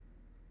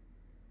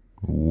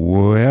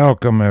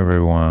Welcome,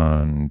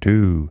 everyone,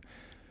 to,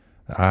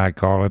 I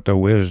call it the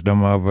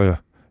wisdom of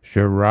a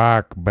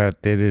Sirach, but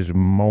it is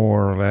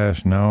more or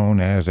less known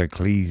as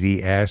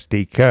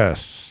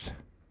Ecclesiasticus.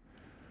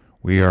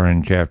 We are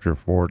in chapter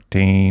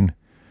 14,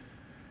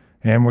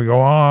 and we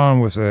go on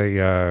with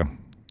a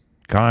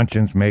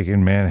conscience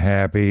making men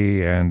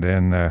happy, and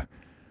then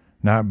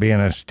not being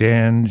a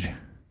stinge.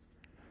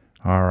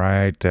 All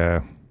right,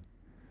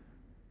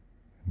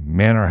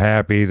 men are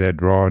happy that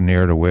draw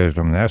near to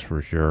wisdom, that's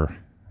for sure.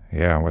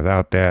 Yeah,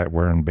 without that,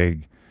 we're in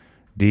big,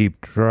 deep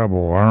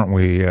trouble, aren't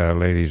we,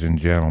 ladies and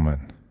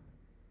gentlemen?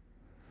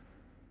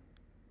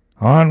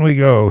 On we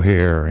go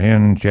here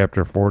in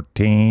chapter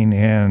 14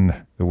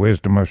 in the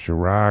Wisdom of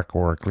Sirach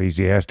or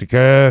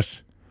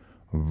Ecclesiasticus,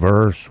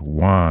 verse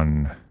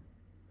 1.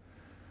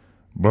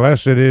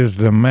 Blessed is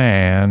the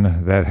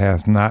man that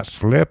hath not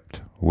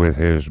slipped with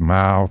his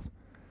mouth,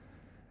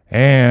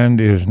 and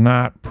is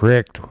not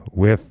pricked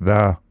with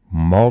the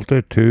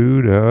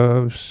multitude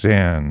of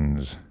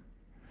sins.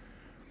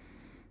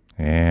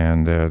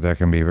 And that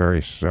can be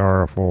very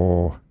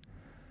sorrowful.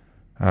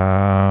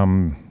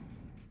 They're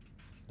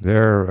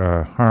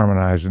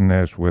harmonizing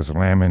this with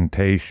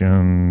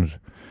Lamentations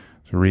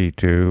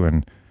 3:2,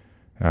 and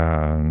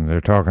they're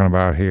talking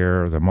about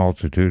here the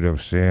multitude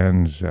of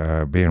sins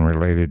being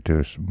related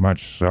to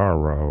much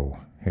sorrow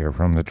here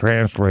from the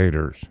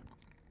translators.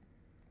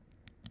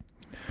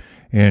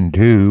 In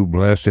 2,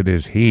 blessed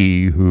is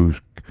he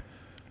whose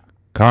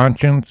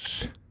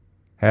conscience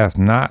hath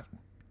not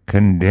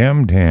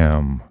condemned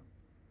him,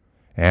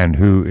 and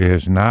who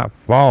is not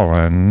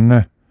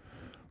fallen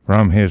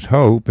from his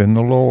hope in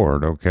the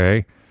Lord,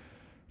 okay?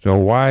 So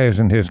why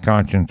isn't his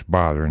conscience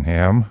bothering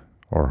him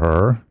or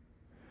her?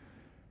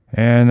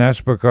 And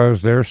that's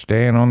because they're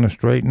staying on the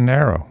straight and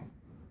narrow,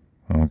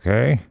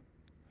 okay?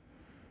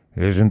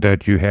 It isn't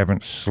that you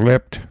haven't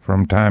slipped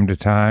from time to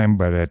time,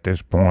 but at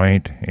this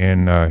point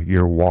in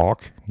your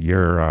walk,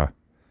 your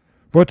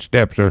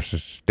footsteps are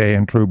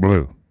staying true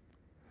blue.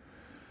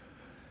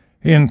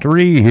 In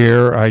 3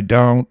 here, I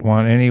don't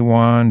want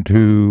anyone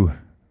to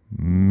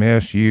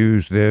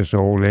misuse this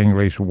old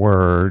English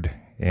word,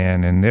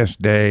 and in this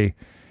day,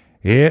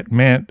 it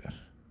meant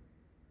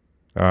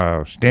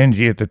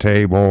stingy at the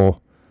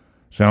table,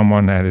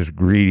 someone that is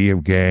greedy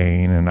of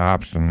gain and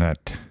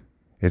obstinate.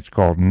 It's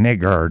called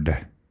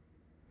niggard.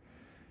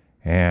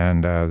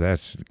 And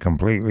that's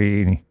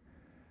completely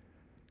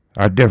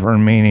a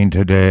different meaning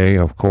today,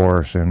 of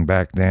course, and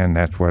back then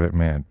that's what it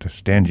meant.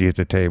 Stingy at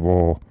the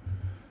table,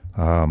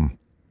 someone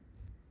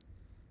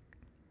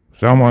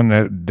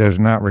that does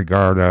not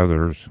regard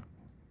others,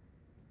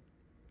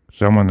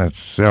 someone that's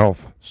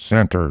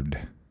self-centered.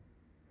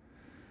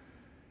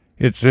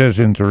 It says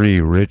in 3,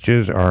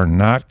 riches are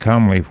not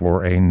comely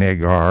for a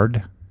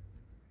niggard,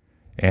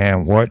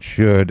 and what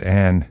should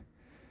an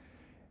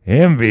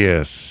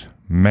envious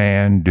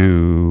man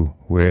do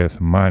with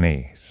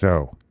money?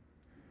 So,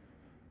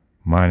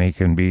 money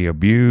can be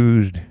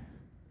abused.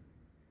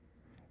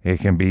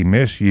 It can be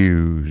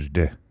misused.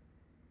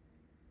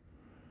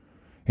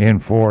 In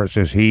 4, it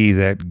says, he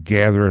that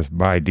gathereth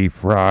by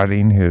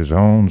defrauding his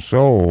own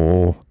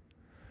soul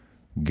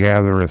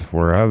gathereth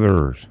for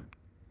others,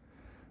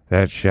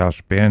 that shall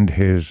spend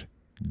his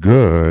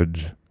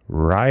goods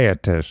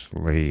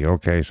riotously.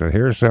 Okay, so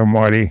here's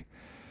somebody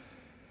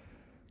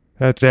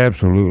that's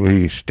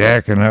absolutely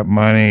stacking up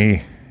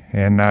money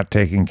and not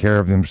taking care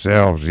of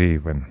themselves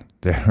even.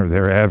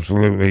 They're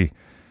absolutely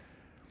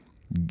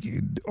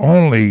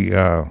only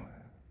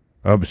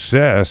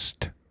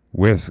obsessed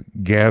with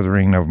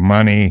gathering of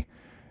money,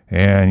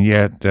 and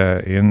yet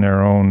in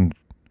their own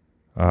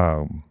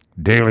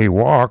daily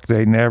walk,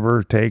 they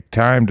never take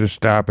time to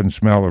stop and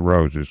smell the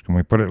roses. Can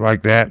we put it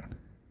like that?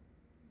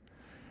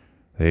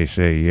 They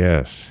say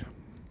yes.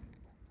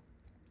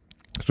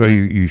 So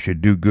you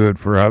should do good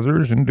for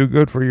others and do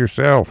good for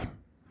yourself.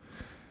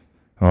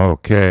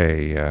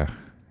 Okay,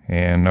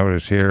 and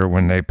notice here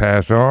when they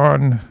pass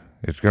on,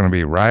 it's going to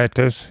be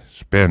riotous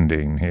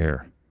spending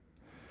here.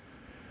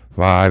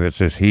 5, it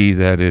says, he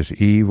that is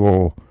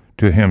evil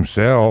to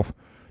himself,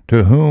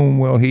 to whom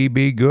will he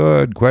be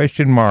good? ?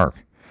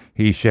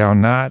 He shall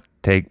not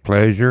take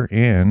pleasure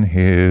in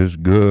his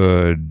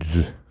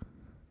goods.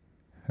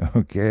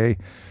 Okay?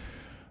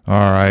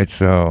 All right,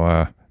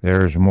 so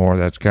there's more.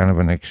 That's kind of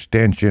an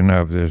extension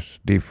of this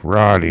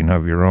defrauding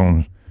of your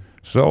own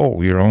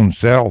soul, your own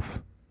self.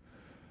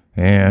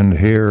 And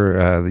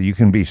here, you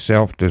can be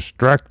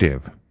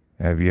self-destructive.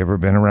 Have you ever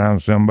been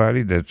around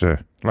somebody that's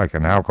like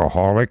an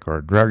alcoholic or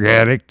a drug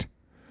addict?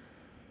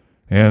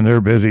 And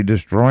they're busy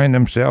destroying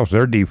themselves.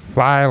 They're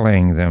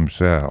defiling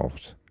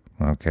themselves.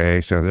 Okay,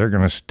 so they're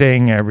going to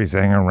sting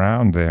everything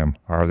around them,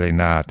 are they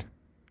not?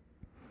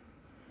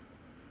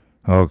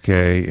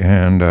 Okay,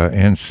 and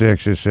in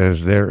 6 it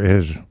says, there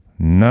is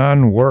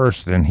none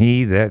worse than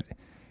he that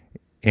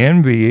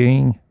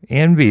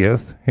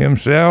envieth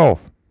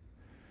himself,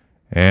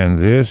 and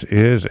this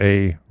is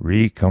a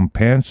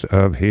recompense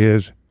of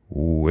his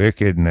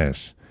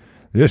wickedness.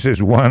 This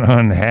is one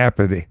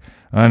unhappy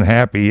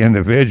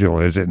individual,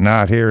 is it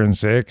not, here in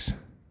 6?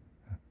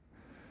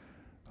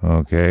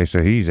 Okay,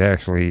 so he's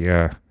actually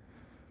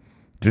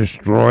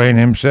destroying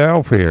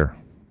himself here.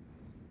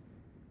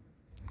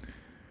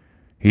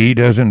 He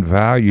doesn't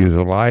value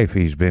the life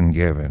he's been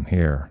given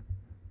here.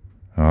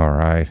 All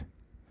right.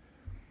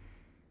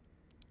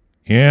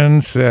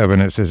 In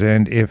 7 it says,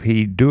 and if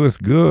he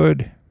doeth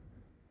good,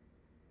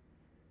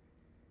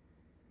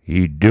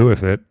 he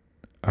doeth it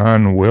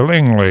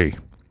unwillingly,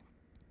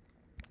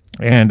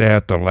 and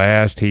at the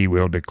last he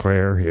will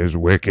declare his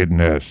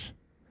wickedness.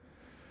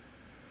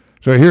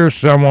 So here's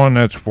someone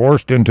that's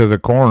forced into the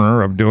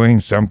corner of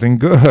doing something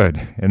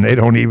good, and they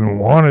don't even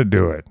want to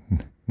do it,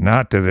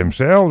 not to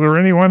themselves or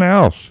anyone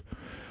else.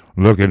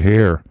 Look at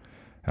here.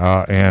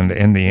 And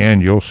in the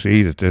end, you'll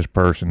see that this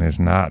person is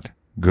not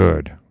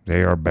good.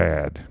 They are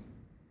bad.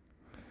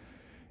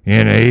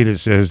 In 8, it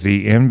says,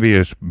 the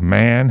envious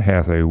man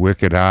hath a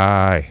wicked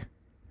eye.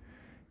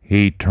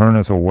 He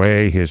turneth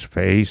away his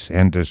face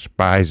and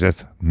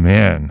despiseth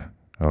men.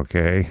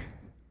 Okay?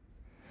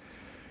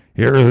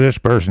 Here, this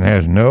person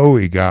has no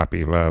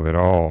agape love at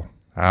all.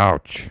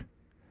 Ouch.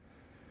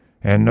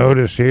 And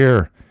notice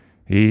here,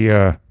 he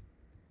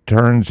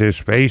turns his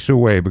face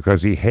away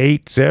because he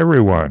hates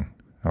everyone.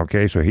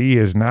 Okay, so he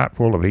is not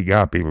full of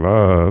agape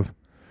love.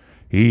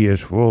 He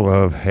is full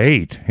of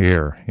hate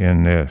here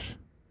in this.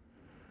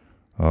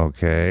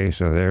 Okay,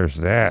 so there's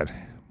that.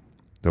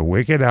 The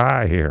wicked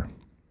eye here.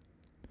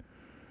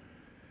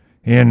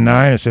 In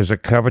 9 it says, a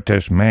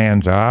covetous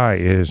man's eye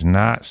is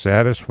not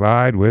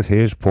satisfied with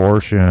his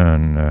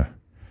portion,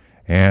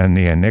 and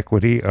the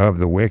iniquity of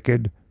the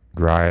wicked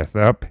drieth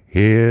up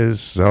his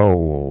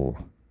soul.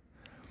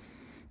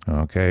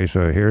 Okay,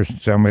 so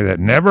here's somebody that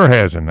never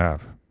has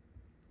enough.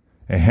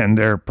 And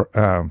they're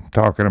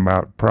talking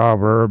about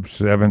Proverbs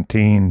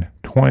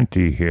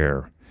 17:20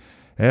 here.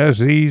 As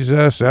these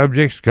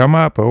subjects come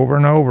up over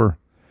and over,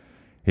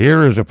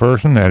 here is a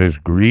person that is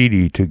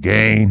greedy to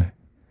gain.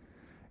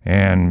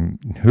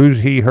 And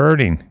who's he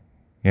hurting?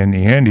 In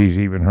the end, he's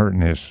even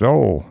hurting his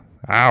soul.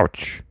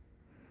 Ouch.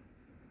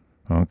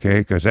 Okay,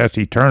 because that's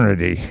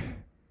eternity.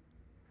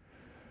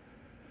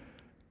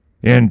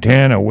 In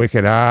 10, a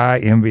wicked eye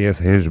envieth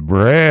his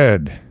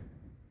bread,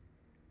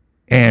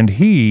 and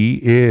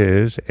he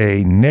is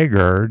a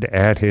niggard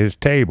at his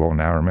table.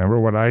 Now remember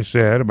what I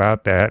said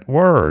about that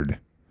word.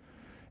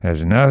 It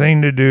has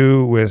nothing to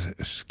do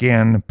with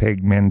skin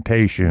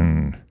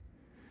pigmentation.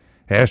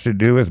 It has to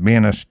do with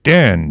being a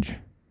stinge.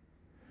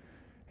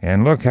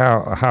 And look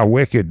how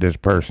wicked this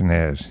person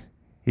is.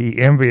 He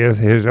envieth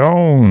his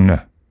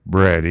own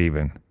bread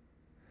even.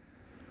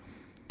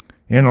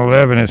 In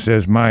 11 it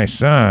says, my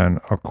son,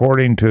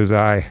 according to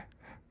thy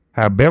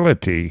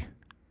ability,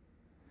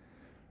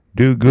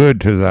 do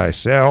good to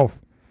thyself,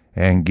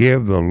 and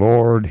give the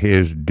Lord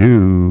his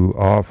due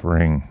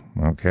offering.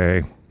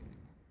 Okay?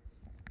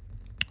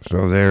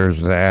 So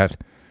there's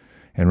that.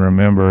 And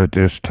remember at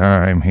this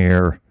time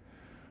here,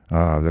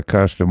 the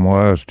custom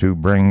was to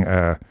bring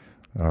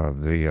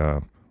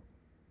the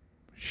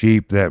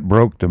sheep that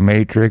broke the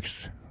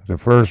matrix, the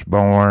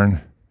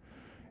firstborn,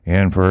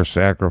 in for a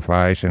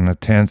sacrifice, and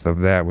 1/10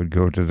 of that would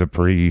go to the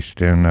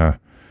priest. And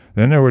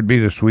then there would be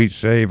the sweet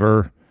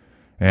savor,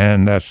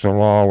 and that's the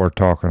law we're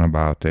talking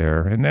about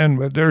there. And then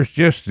but there's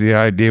just the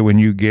idea when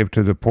you give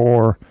to the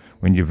poor,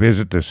 when you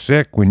visit the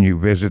sick, when you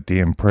visit the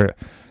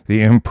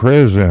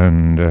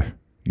imprisoned,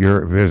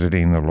 you're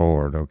visiting the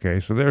Lord. Okay,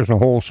 so there's a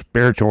whole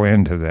spiritual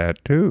end to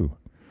that too.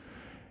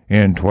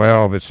 In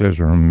 12 it says,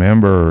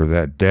 remember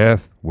that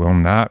death will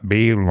not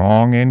be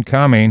long in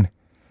coming,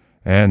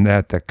 and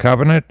that the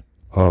covenant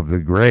of the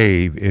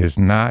grave is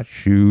not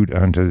shewed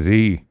unto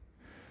thee.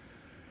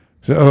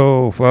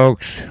 So,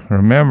 folks,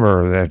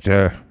 remember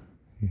that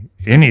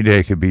any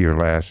day could be your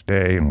last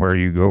day, and where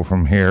you go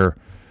from here,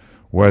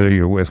 whether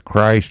you're with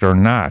Christ or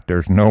not,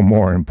 there's no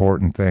more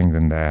important thing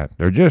than that.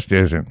 There just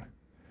isn't.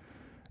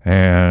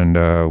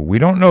 And we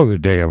don't know the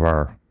day of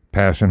our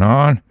passing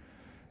on.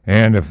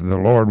 And if the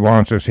Lord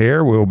wants us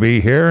here, we'll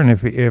be here. And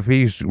if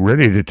he's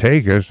ready to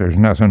take us, there's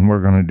nothing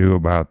we're going to do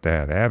about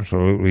that.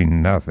 Absolutely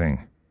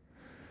nothing.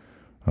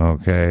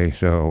 Okay,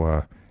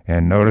 so,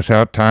 and notice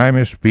how time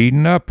is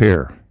speeding up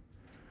here.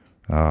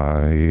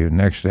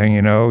 Next thing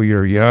you know,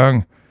 you're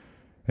young.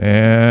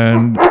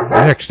 And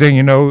next thing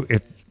you know,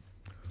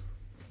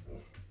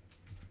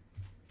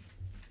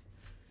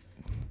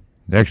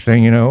 next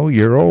thing you know,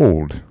 you're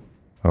old.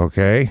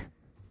 Okay?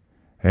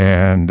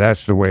 And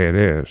that's the way it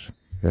is.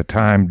 The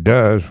time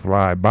does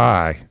fly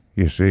by,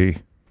 you see.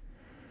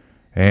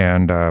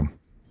 And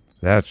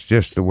that's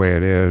just the way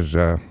it is.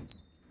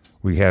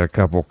 We had a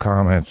couple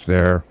comments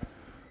there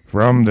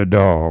from the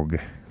dog.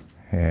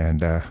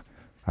 And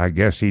I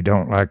guess he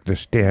don't like the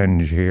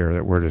stench here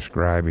that we're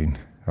describing.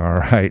 All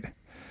right.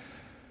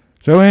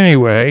 So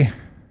anyway,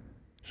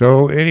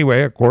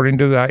 according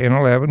to thy, in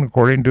 11,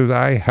 according to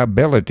thy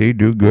ability,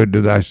 do good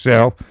to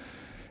thyself,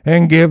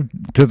 and give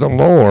to the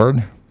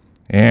Lord.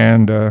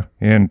 And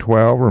in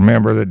 12,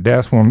 remember that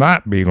death will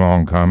not be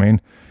long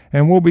coming,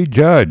 and will be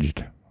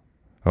judged.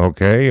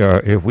 Okay,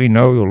 if we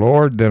know the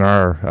Lord, then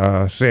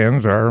our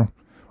sins are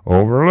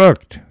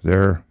overlooked.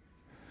 They're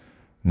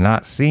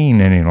not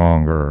seen any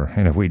longer.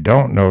 And if we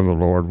don't know the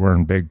Lord, we're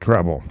in big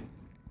trouble.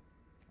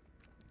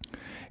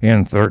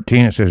 In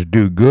 13 it says,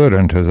 do good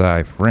unto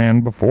thy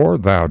friend before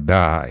thou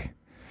die,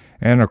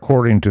 and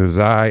according to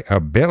thy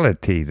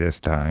ability this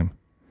time,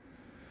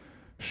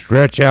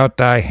 stretch out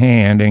thy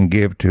hand and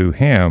give to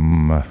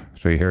him.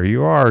 So here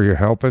you are, you're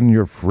helping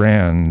your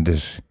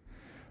friends.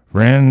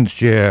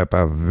 Friendship,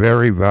 a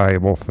very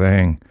valuable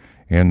thing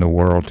in the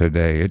world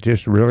today. It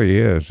just really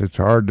is. It's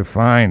hard to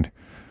find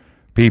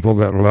people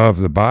that love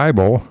the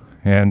Bible,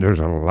 and there's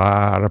a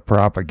lot of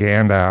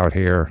propaganda out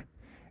here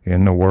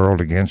in the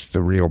world against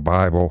the real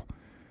Bible.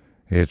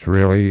 It's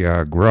really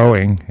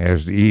growing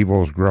as the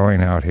evil's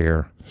growing out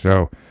here.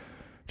 So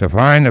to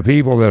find the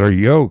people that are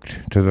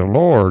yoked to the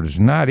Lord is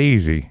not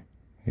easy.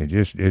 It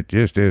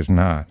just is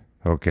not.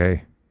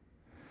 Okay.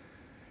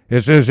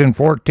 It says in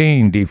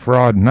 14,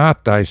 defraud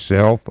not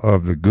thyself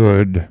of the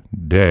good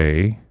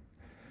day,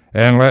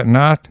 and let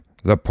not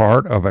the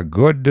part of a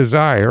good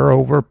desire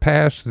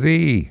overpass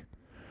thee.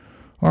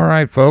 All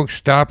right, folks,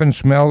 stop and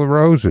smell the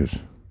roses.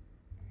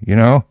 You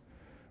know,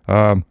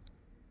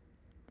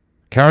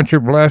 count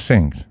your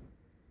blessings.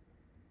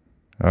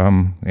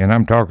 And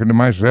I'm talking to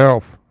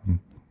myself,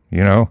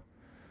 you know.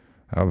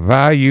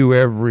 Value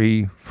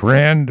every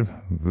friend,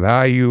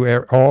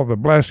 value all the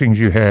blessings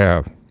you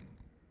have.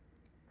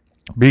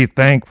 Be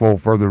thankful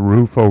for the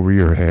roof over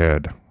your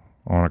head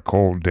on a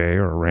cold day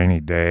or a rainy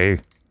day.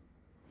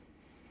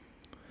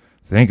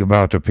 Think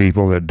about the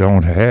people that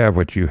don't have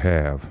what you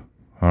have,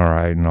 all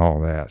right, and all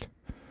that.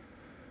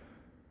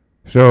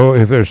 So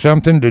if there's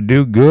something to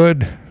do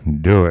good,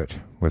 do it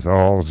with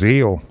all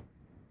zeal.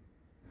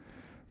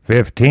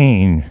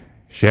 15,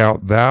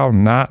 shalt thou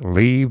not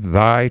leave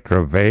thy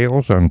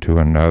travails unto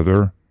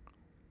another? ?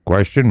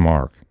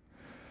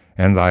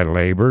 And thy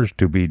labors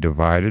to be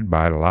divided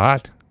by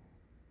lot? ?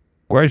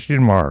 All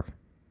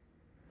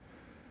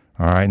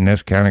right, and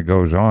this kind of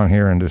goes on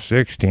here into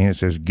 16. It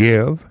says,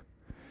 give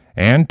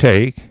and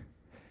take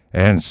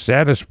and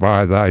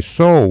satisfy thy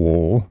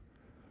soul,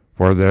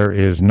 for there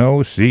is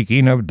no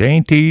seeking of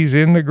dainties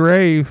in the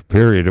grave,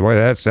 period. Boy,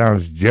 that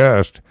sounds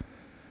just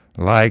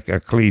like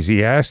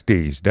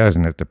Ecclesiastes,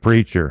 doesn't it, the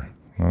preacher?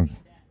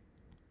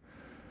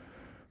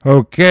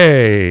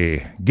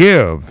 Okay,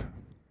 give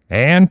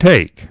and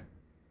take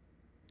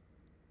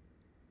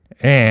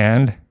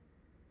and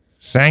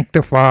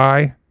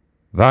sanctify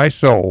thy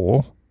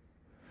soul,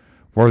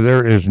 for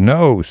there is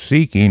no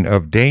seeking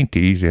of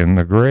dainties in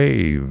the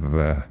grave.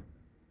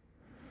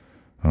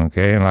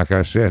 Okay, and like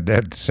I said,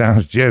 that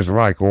sounds just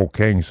like old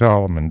King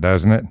Solomon,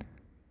 doesn't it?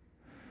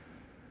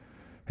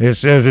 It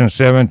says in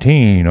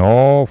 17,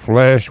 all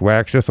flesh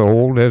waxeth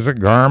old as a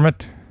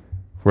garment,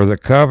 for the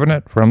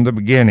covenant from the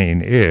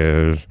beginning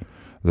is,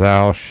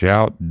 thou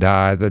shalt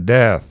die the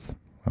death.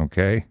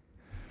 Okay?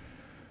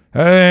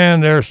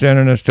 And they're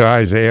sending us to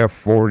Isaiah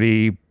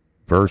 40,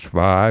 verse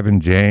 5,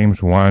 and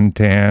James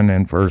 1:10,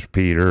 and 1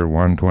 Peter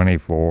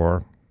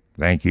 1:24.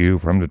 Thank you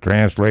from the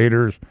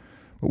translators.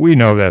 But we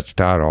know that's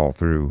taught all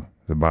through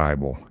the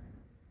Bible.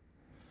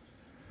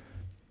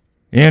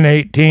 In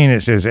 18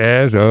 it says,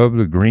 as of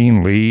the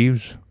green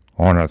leaves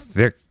on a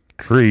thick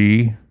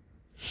tree,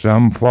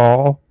 some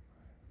fall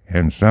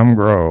and some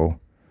grow,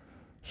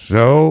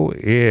 so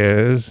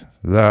is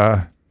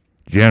the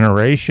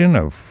generation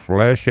of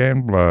flesh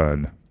and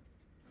blood.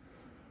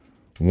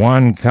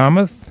 One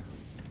cometh,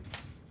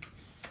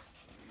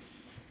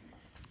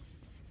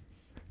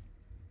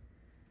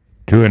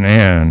 to an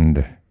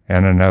end,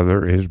 and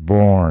another is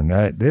born.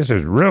 This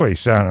is really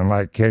sounding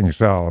like King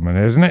Solomon,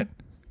 isn't it?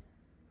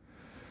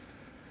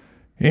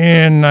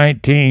 In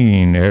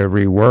 19,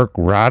 every work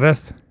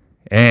rotteth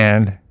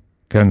and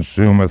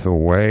consumeth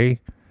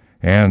away,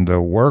 and the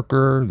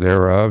worker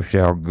thereof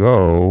shall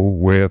go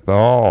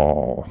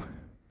withal.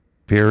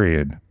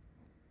 Period.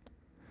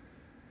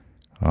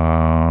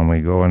 We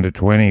go into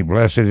 20.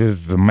 Blessed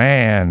is the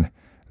man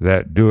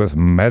that doeth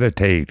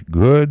meditate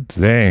good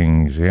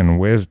things in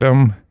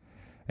wisdom,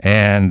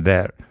 and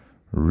that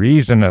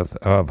reasoneth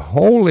of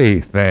holy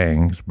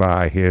things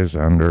by his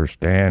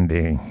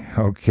understanding.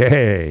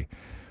 Okay.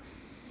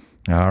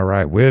 All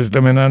right,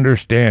 wisdom and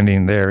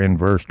understanding there in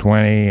verse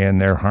 20,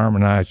 and they're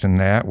harmonizing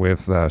that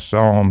with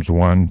Psalms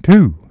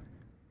 1:2.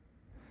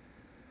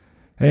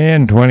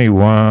 And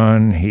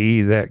 21,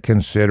 he that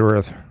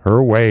considereth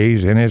her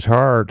ways in his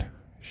heart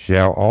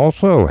shall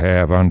also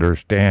have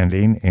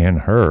understanding in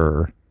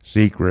her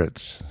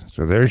secrets.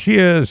 So there she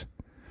is.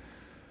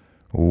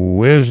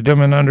 Wisdom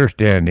and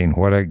understanding,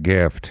 what a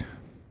gift.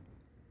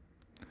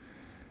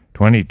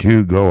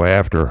 22, go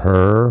after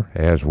her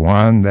as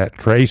one that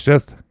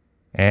traceth,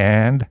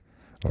 and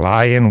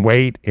lie in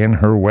wait in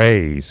her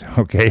ways.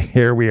 Okay,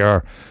 here we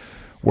are.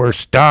 We're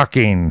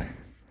stalking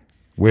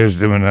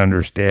wisdom and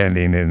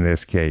understanding in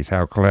this case.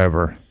 How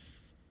clever.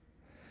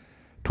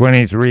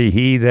 23,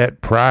 he that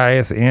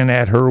prieth in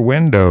at her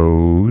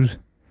windows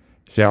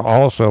shall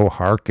also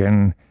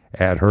hearken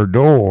at her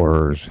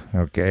doors.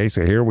 Okay,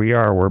 so here we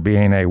are. We're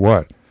being a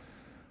what?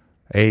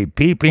 A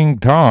peeping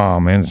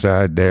Tom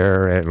inside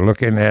there at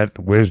looking at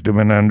wisdom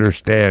and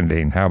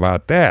understanding. How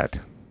about that?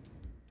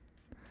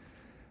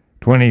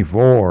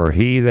 24,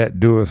 he that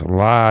doeth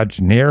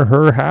lodge near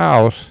her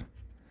house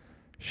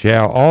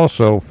shall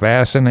also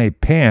fasten a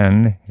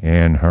pen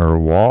in her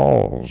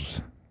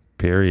walls.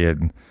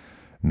 Period.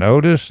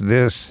 Notice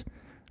this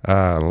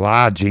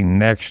lodging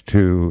next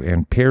to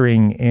and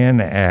peering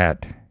in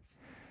at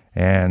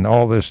and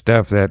all this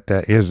stuff that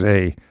is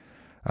a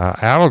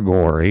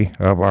allegory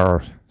of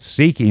our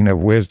seeking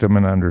of wisdom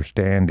and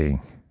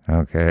understanding.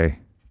 Okay.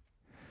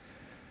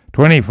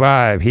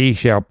 25, he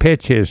shall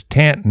pitch his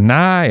tent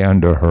nigh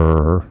unto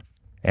her,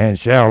 and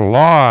shall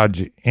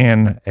lodge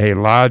in a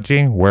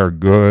lodging where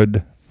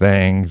good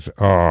things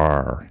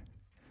are.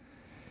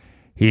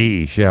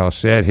 He shall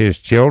set his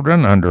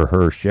children under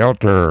her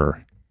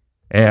shelter,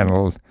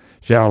 and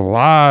shall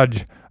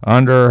lodge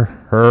under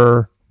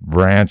her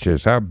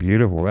branches. How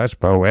beautiful. That's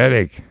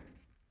poetic.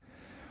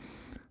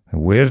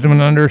 Wisdom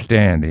and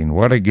understanding.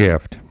 What a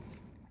gift.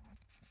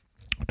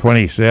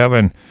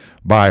 27,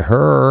 by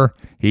her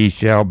he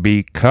shall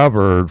be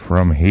covered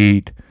from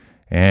heat,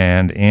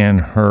 and in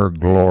her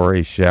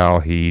glory shall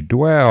he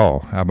dwell.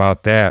 How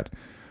about that?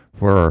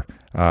 For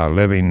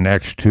living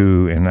next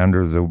to and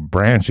under the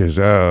branches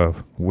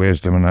of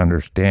wisdom and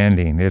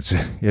understanding.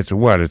 It's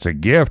what? It's a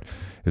gift.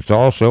 It's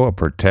also a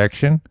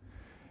protection.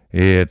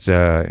 It's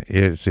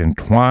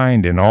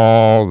entwined in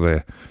all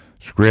the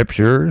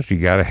scriptures. You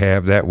got to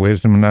have that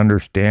wisdom and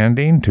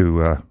understanding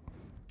to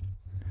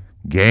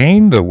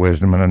gain the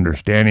wisdom and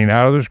understanding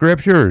out of the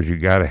scriptures. You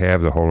got to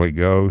have the Holy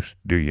Ghost,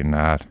 do you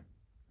not?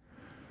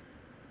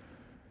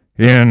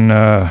 In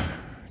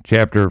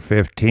chapter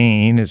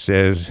 15, it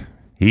says,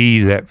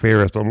 he that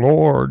feareth the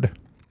Lord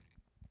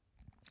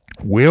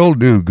will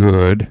do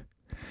good,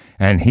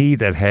 and he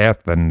that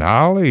hath the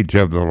knowledge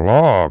of the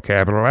law,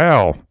 capital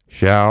L,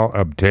 shall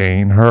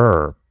obtain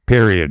her.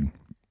 Period.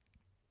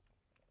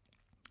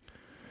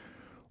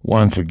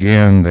 Once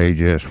again, they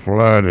just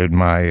flooded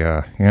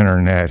my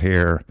internet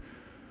here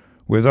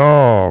with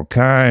all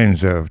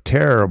kinds of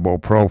terrible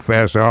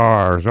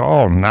professors,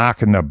 all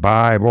knocking the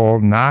Bible,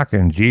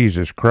 knocking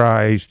Jesus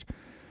Christ.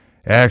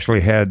 Actually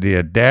had the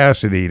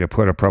audacity to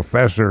put a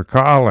Professor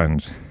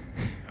Collins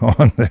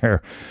on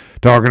there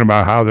talking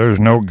about how there's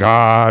no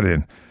God,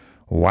 and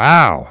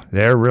wow,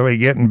 they're really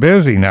getting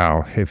busy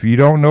now. If you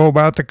don't know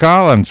about the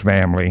Collins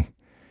family,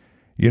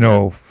 you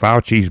know,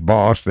 Fauci's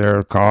boss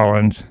there,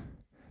 Collins,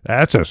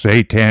 that's a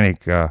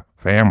satanic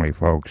family,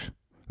 folks.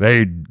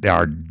 They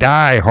are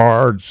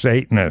die-hard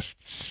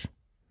Satanists.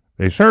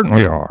 They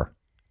certainly are.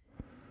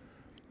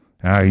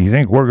 Now, you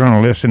think we're going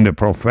to listen to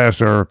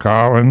Professor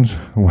Collins,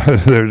 whether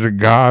there's a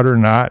God or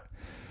not?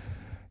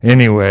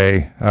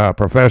 Anyway,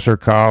 Professor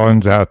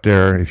Collins out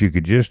there, if you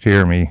could just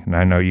hear me, and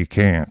I know you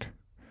can't.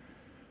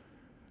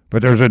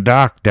 But there's a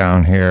dock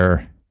down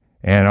here,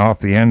 and off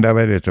the end of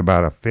it, it's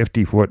about a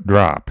 50-foot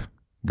drop.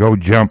 Go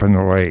jump in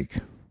the lake.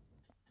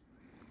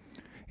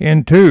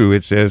 In 2,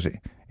 it says,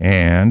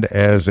 and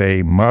as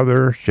a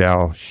mother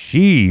shall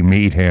she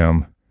meet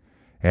him,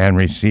 and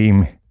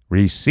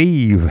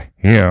receive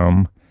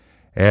him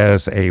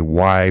as a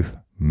wife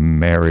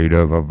married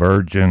of a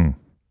virgin.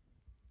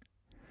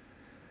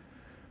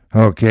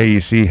 Okay,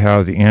 you see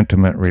how the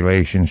intimate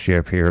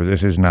relationship here,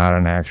 this is not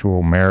an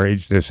actual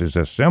marriage. This is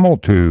a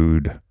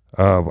similitude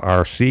of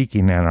our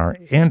seeking and our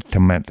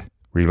intimate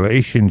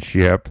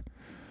relationship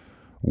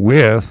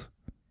with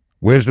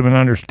wisdom and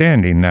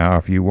understanding. Now,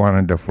 if you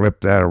wanted to flip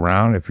that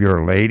around, if you're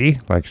a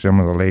lady, like some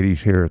of the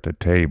ladies here at the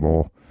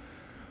table,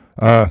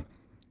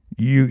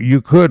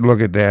 you could look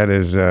at that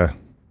as a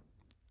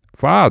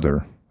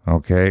father,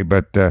 okay?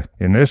 But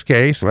in this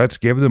case, let's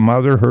give the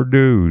mother her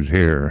dues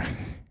here.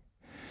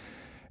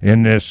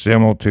 In this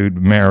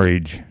similitude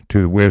marriage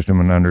to wisdom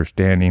and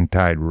understanding,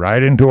 tied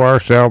right into our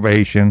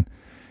salvation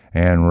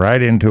and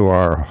right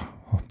into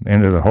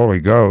the Holy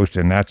Ghost,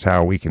 and that's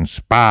how we can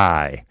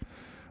spy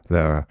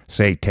the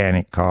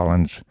satanic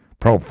Collins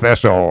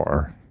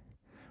professor.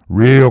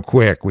 Real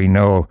quick, we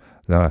know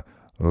the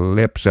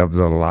lips of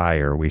the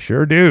liar. We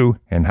sure do.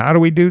 And how do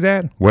we do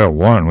that? Well,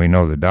 1, we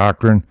know the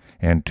doctrine,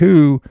 and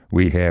 2,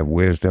 we have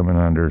wisdom and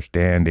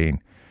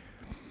understanding.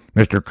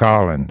 Mr.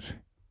 Collins,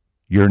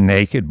 you're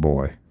naked,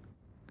 boy.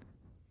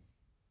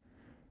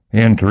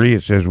 In 3,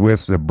 it says,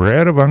 with the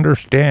bread of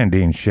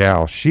understanding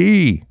shall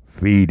she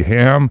feed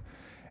him,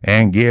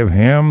 and give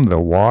him the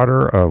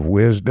water of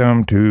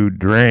wisdom to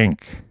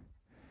drink.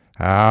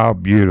 How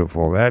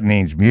beautiful. That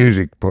needs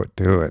music put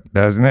to it,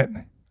 doesn't it?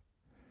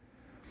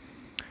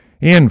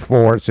 In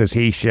 4, it says,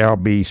 he shall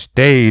be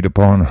stayed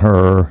upon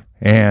her,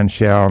 and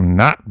shall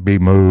not be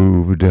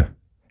moved,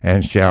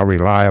 and shall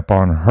rely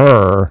upon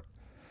her,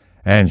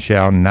 and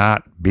shall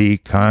not be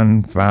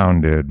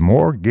confounded.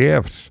 More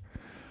gifts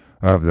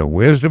of the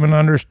wisdom and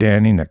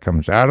understanding that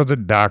comes out of the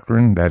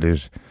doctrine that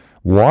is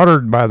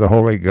watered by the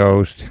Holy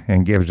Ghost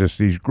and gives us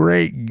these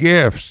great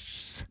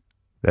gifts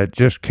that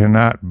just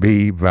cannot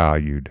be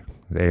valued.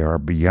 They are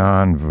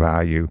beyond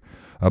value,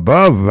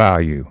 above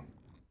value.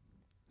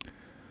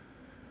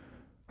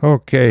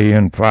 Okay,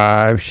 in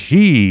 5,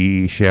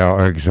 she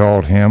shall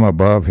exalt him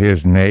above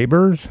his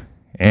neighbors,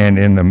 and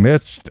in the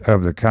midst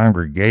of the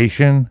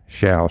congregation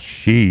shall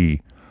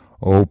she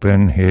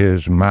open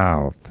his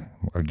mouth.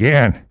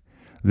 Again,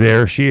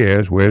 there she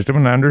is, wisdom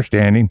and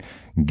understanding,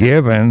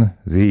 given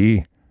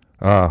the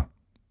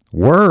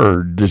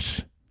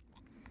words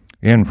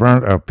in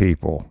front of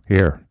people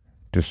here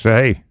to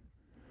say.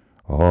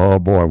 Oh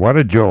boy, what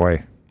a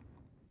joy.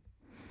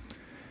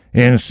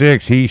 In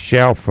 6, he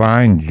shall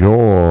find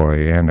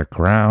joy and a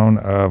crown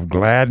of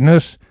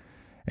gladness,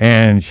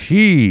 and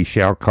she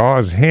shall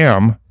cause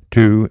him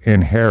to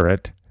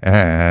inherit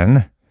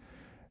an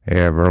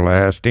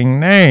everlasting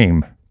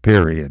name,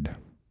 period.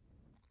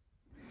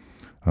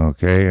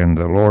 Okay, and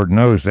the Lord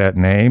knows that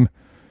name.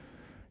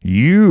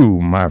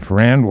 You, my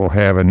friend, will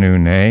have a new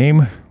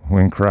name.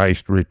 When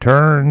Christ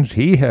returns,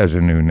 he has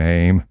a new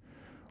name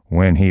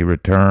when he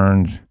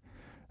returns.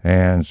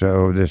 And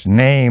so this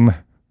name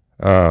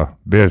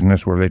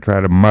business where they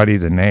try to muddy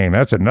the name,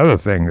 that's another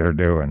thing they're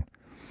doing.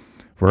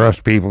 For us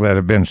people that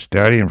have been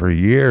studying for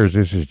years,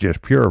 this is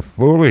just pure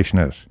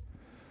foolishness.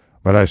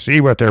 But I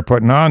see what they're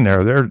putting on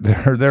there.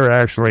 They're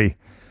actually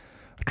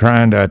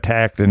trying to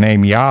attack the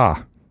name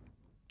Yah.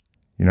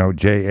 You know,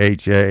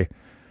 J-H-A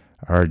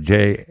or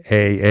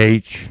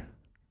J-A-H.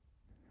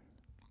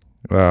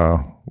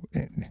 Well,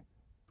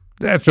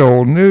 that's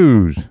old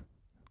news.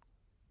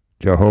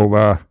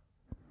 Jehovah,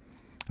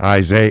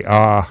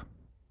 Isaiah,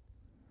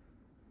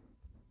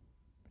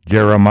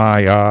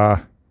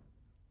 Jeremiah.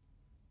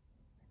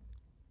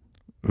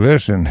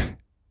 Listen,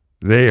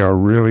 they are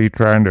really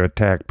trying to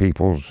attack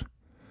people's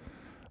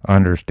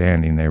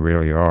understanding. They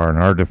really are.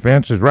 And our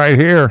defense is right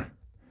here.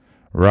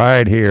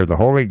 Right here. The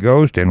Holy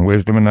Ghost and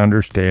wisdom and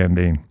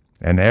understanding.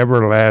 An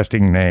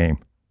everlasting name.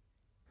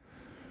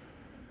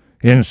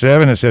 In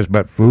 7 it says,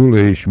 but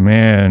foolish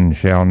men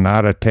shall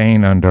not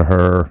attain unto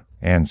her,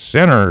 and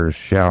sinners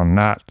shall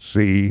not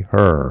see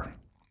her.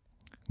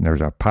 And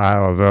there's a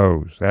pile of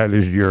those. That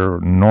is your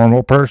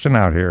normal person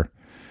out here.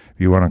 If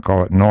you want to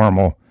call it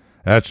normal,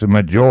 that's the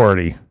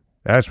majority.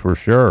 That's for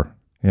sure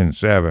in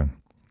 7.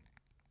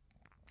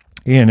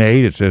 In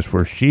 8 it says,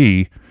 for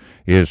she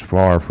is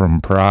far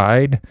from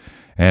pride,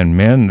 and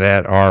men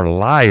that are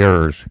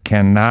liars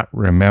cannot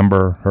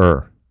remember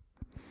her.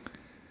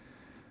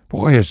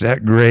 Boy, is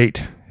that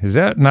great. Is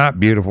that not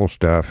beautiful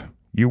stuff?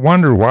 You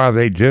wonder why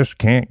they just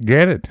can't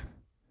get it.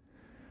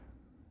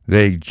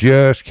 They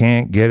just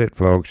can't get it,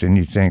 folks. And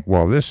you think,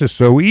 well, this is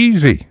so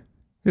easy.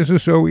 This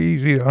is so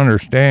easy to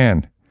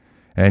understand.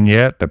 And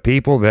yet the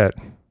people that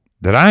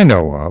I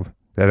know of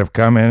that have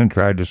come in and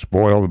tried to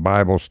spoil the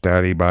Bible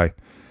study by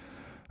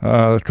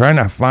trying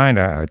to find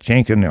a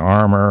chink in the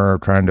armor,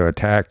 trying to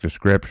attack the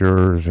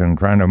scriptures, and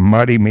trying to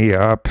muddy me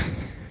up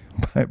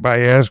by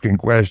asking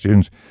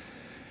questions,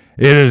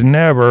 it has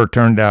never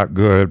turned out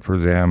good for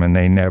them, and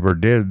they never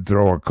did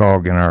throw a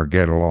cog in our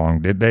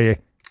get-along, did they,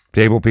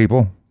 table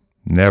people?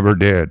 Never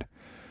did.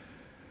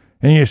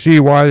 And you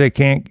see why they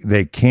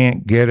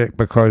can't get it,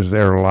 because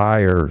they're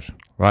liars,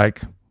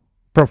 like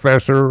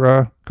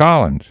Professor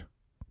Collins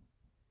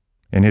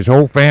and his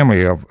whole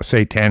family of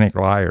satanic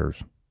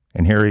liars.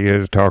 And here he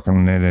is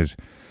talking in his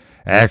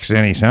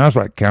accent. He sounds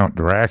like Count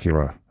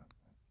Dracula.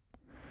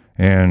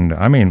 And,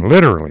 I mean,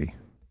 literally.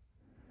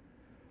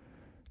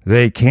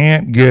 They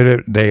can't get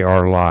it. They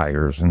are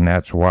liars. And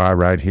that's why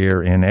right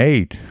here in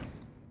 8.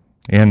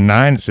 In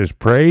 9 it says,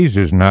 praise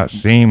is not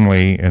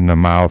seemly in the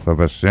mouth of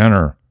a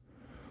sinner,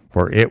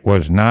 for it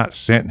was not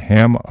sent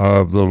him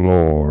of the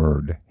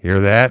Lord. Hear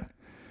that?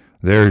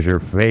 There's your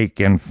fake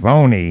and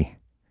phony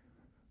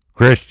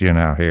Christian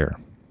out here.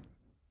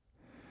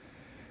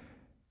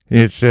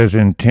 It says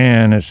in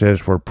 10, it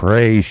says, for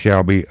praise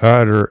shall be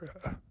uttered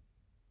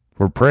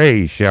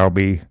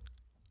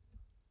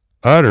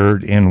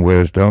in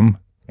wisdom,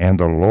 and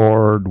the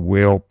Lord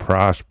will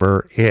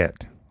prosper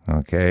it.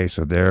 Okay,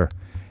 so there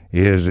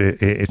is,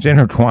 it's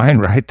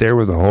intertwined right there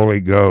with the Holy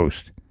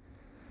Ghost.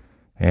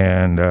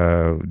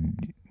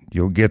 And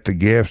you'll get the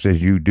gifts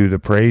as you do the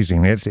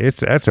praising.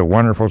 That's a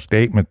wonderful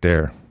statement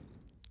there.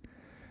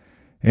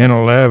 In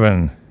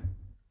 11,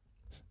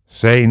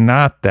 say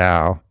not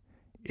thou,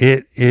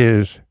 it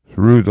is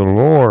through the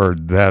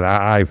Lord that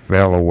I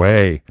fell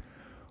away,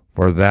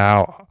 for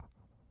thou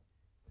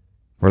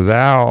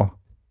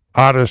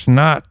oughtest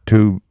not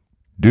to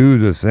do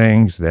the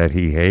things that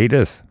he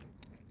hateth.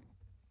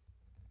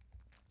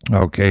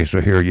 Okay,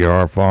 so here you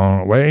are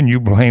falling away, and you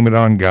blame it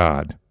on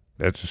God.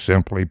 That's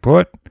simply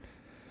put.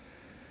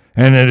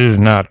 And it is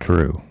not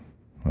true.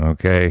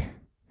 Okay?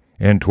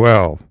 In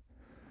 12,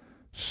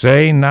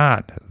 say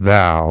not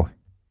thou,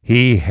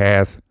 he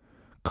hath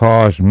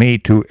caused me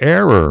to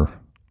error,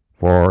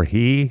 for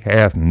he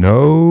hath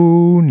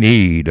no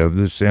need of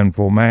the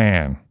sinful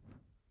man.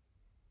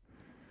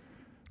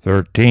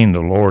 13, the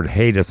Lord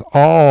hateth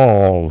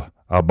all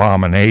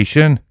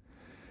abomination,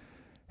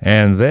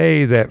 and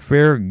they that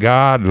fear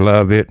God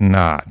love it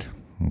not.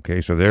 Okay,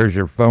 so there's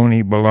your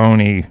phony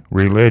baloney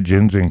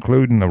religions,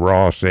 including the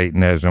raw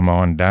Satanism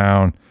on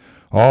down,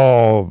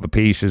 all the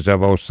pieces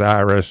of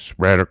Osiris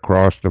spread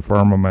across the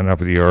firmament of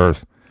the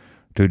earth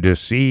to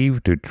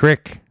deceive, to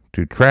trick,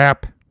 to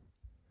trap,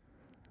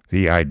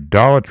 the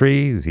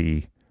idolatry,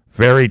 the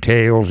fairy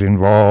tales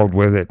involved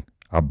with it.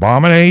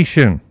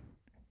 abomination.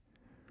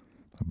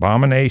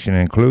 Abomination,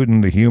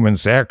 including the human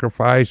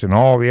sacrifice and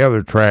all the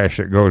other trash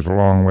that goes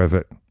along with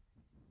it.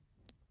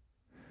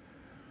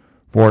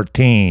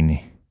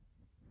 14.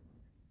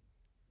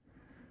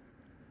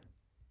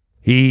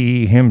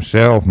 He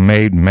himself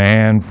made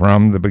man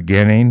from the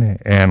beginning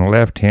and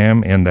left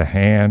him in the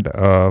hand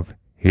of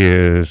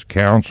his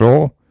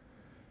counsel.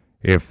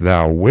 If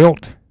thou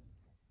wilt,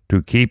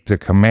 to keep the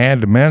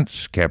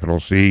commandments, capital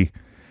C,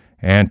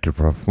 and to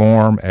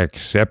perform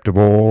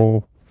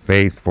acceptable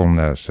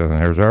faithfulness. And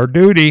there's our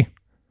duty.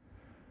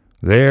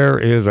 There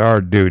is our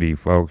duty,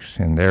 folks,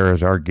 and there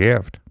is our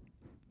gift.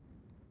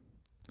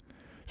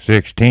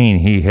 16.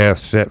 He hath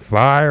set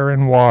fire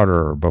and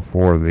water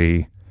before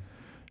thee.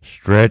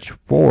 Stretch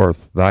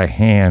forth thy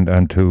hand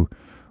unto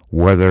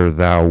whether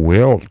thou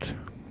wilt.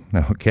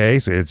 Okay,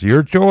 so it's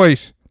your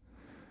choice.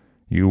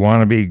 You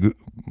want to be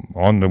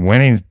on the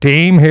winning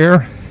team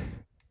here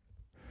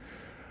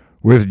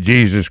with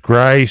Jesus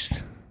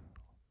Christ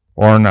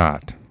or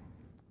not.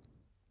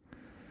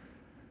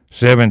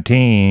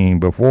 17.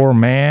 Before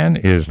man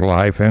is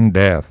life and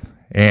death,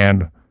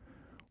 and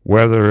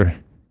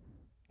whether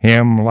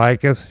him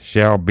liketh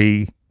shall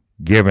be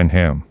given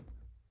him.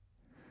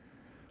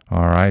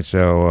 All right,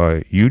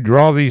 so you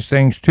draw these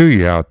things to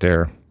you out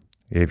there.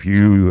 If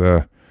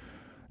you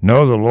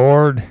know the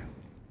Lord,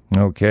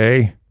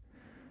 okay,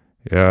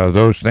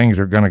 those things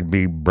are going to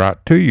be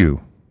brought to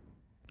you.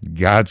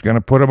 God's going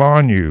to put them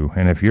on you.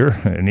 And if you're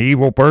an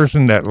evil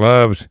person that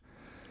loves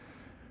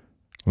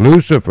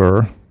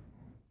Lucifer,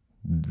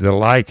 the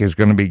like is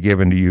going to be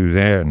given to you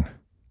then.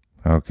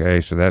 Okay,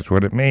 so that's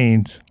what it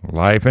means.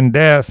 Life and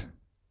death.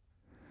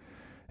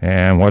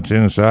 And what's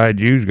inside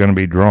you is going to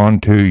be drawn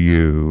to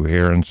you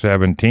here in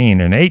 17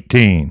 and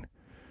 18.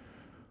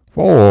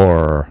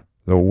 For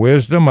the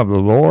wisdom of the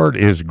Lord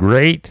is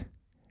great,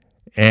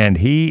 and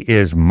he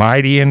is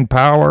mighty in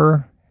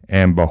power,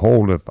 and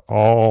beholdeth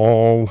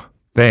all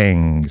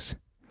things.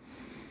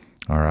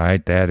 All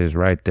right, that is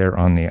right there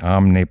on the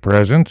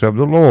omnipresence of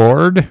the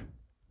Lord.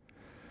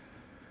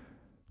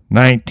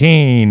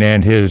 19,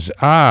 and his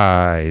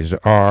eyes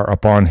are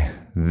upon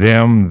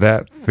them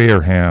that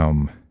fear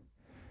him,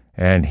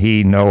 and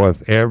he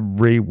knoweth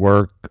every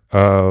work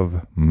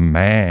of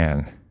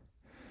man.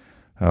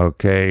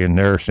 Okay, and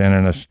they're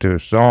sending us to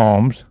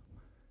Psalms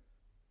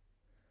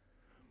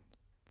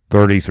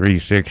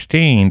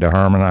 33:16 to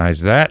harmonize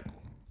that.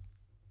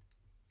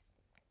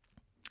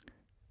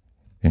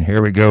 And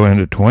here we go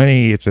into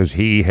 20. It says,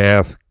 he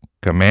hath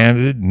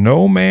commanded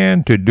no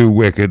man to do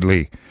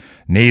wickedly,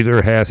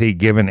 neither hath he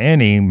given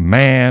any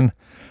man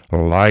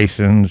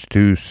license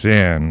to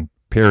sin,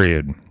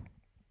 period.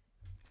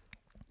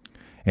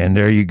 And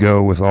there you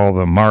go with all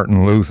the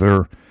Martin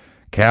Luther,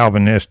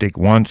 Calvinistic,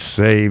 once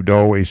saved,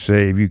 always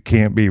saved. You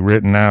can't be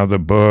written out of the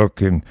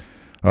book. And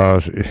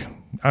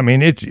I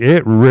mean,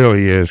 it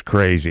really is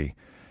crazy.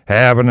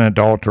 Have an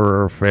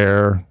adulterer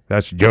affair.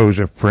 That's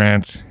Joseph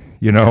Prince.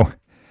 You know,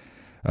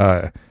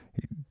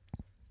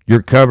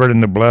 you're covered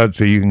in the blood,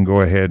 so you can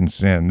go ahead and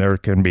sin. There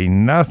can be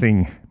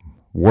nothing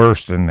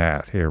worse than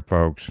that here,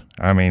 folks.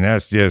 I mean,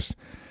 that's just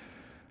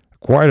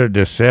quite a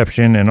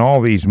deception. And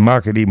all these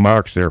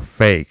muckety-mucks, they're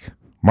fake.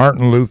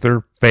 Martin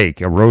Luther,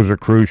 fake, a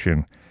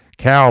Rosicrucian.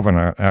 Calvin,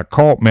 a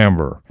cult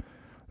member.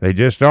 They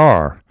just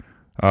are.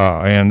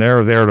 And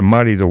they're there to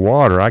muddy the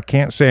water. I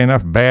can't say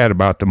enough bad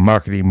about the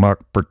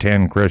muckety-muck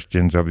pretend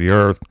Christians of the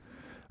earth.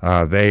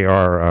 They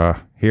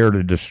are here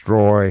to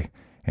destroy,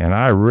 and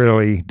I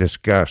really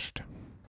disgust